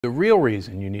The real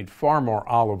reason you need far more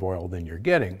olive oil than you're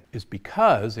getting is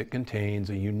because it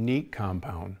contains a unique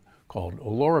compound called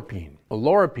oleuropein.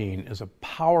 Oleuropein is a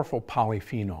powerful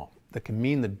polyphenol that can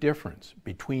mean the difference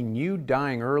between you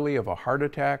dying early of a heart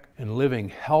attack and living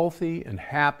healthy and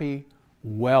happy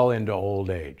well into old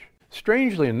age.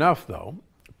 Strangely enough, though,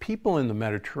 people in the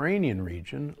Mediterranean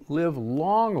region live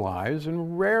long lives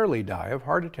and rarely die of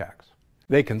heart attacks.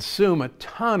 They consume a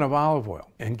ton of olive oil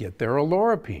and get their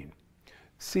oleuropein.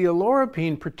 See,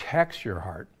 oleuropein protects your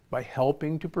heart by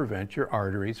helping to prevent your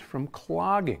arteries from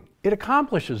clogging. It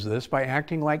accomplishes this by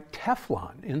acting like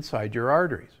Teflon inside your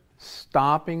arteries,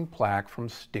 stopping plaque from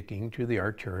sticking to the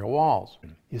arterial walls.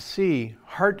 You see,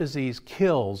 heart disease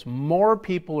kills more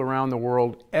people around the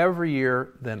world every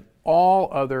year than all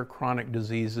other chronic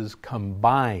diseases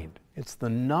combined. It's the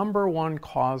 #1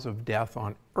 cause of death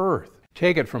on earth.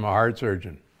 Take it from a heart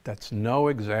surgeon. That's no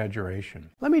exaggeration.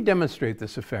 Let me demonstrate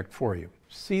this effect for you.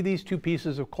 See these two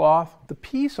pieces of cloth? The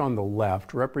piece on the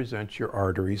left represents your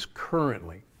arteries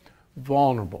currently,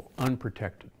 vulnerable,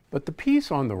 unprotected. But the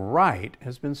piece on the right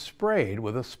has been sprayed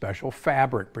with a special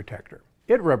fabric protector.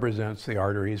 It represents the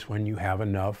arteries when you have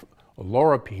enough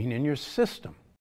oleuropein in your system.